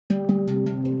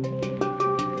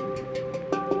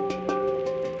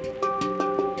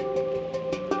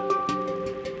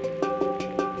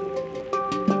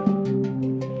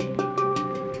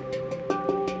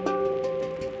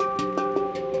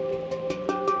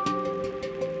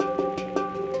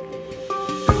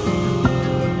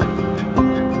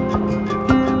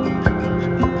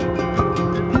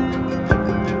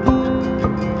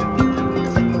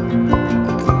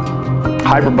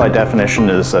Hybrid by definition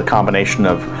is a combination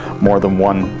of more than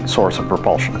one source of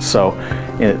propulsion. So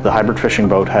the hybrid fishing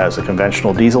boat has a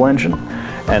conventional diesel engine,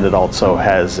 and it also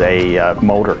has a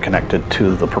motor connected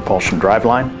to the propulsion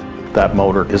driveline. That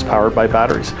motor is powered by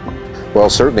batteries. Well,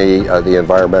 certainly the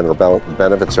environmental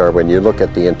benefits are, when you look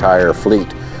at the entire fleet,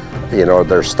 you know,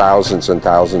 there's thousands and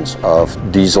thousands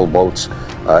of diesel boats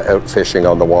out fishing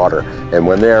on the water. And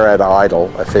when they're at idle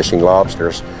fishing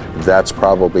lobsters, that's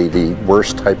probably the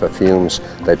worst type of fumes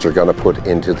that you're going to put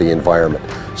into the environment.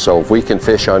 So if we can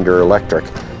fish under electric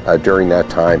during that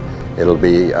time, it'll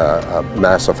be a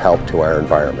massive help to our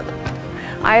environment.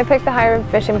 I picked the hybrid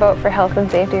fishing boat for health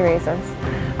and safety reasons.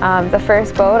 The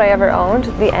first boat I ever owned,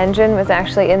 the engine was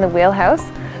actually in the wheelhouse,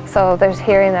 so there's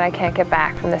hearing that I can't get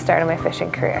back from the start of my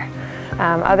fishing career.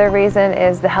 Other reason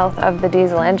is the health of the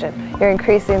diesel engine. You're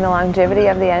increasing the longevity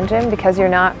of the engine because you're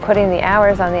not putting the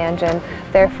hours on the engine,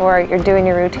 therefore you're doing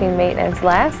your routine maintenance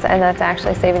less, and that's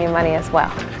actually saving you money as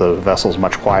well. The vessel's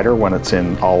much quieter when it's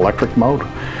in all-electric mode,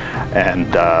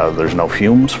 and there's no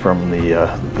fumes from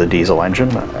the diesel engine,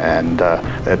 and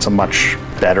it's a much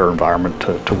better environment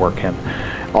to work in.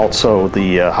 Also,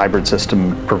 the hybrid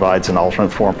system provides an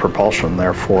alternate form of propulsion,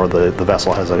 therefore the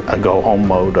vessel has a go-home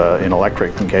mode in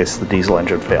electric in case the diesel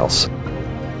engine fails.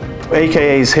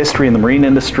 AKA's history in the marine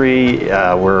industry,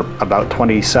 we're about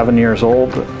 27 years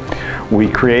old. We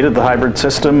created the hybrid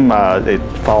system. It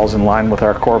falls in line with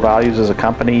our core values as a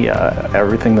company.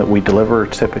 Everything that we deliver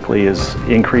typically is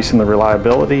increasing the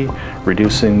reliability,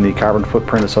 reducing the carbon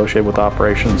footprint associated with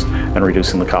operations, and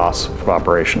reducing the costs of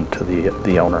operation to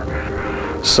the owner.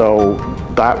 So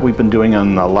that we've been doing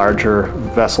on the larger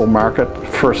vessel market.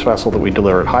 First vessel that we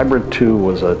delivered hybrid to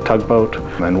was a tugboat,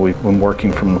 and we've been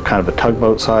working from kind of a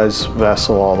tugboat size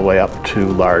vessel all the way up to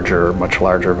larger, much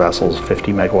larger vessels,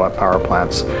 50 megawatt power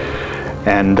plants.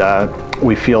 And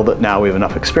we feel that now we have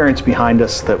enough experience behind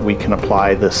us that we can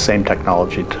apply this same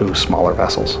technology to smaller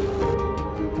vessels.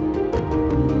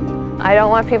 I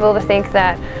don't want people to think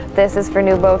that this is for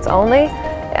new boats only.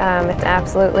 It's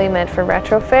absolutely meant for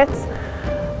retrofits.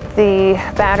 The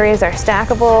batteries are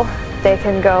stackable. They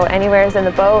can go anywhere in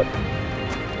the boat.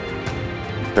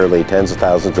 Literally tens of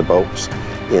thousands of boats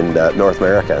in North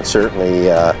America, and certainly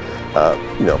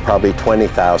you know, probably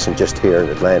 20,000 just here in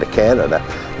Atlantic Canada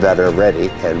that are ready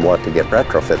and want to get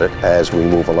retrofitted as we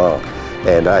move along.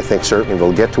 And I think certainly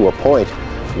we'll get to a point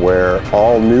where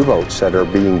all new boats that are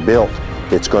being built,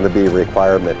 it's going to be a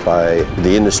requirement by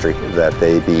the industry that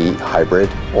they be hybrid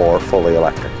or fully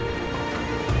electric.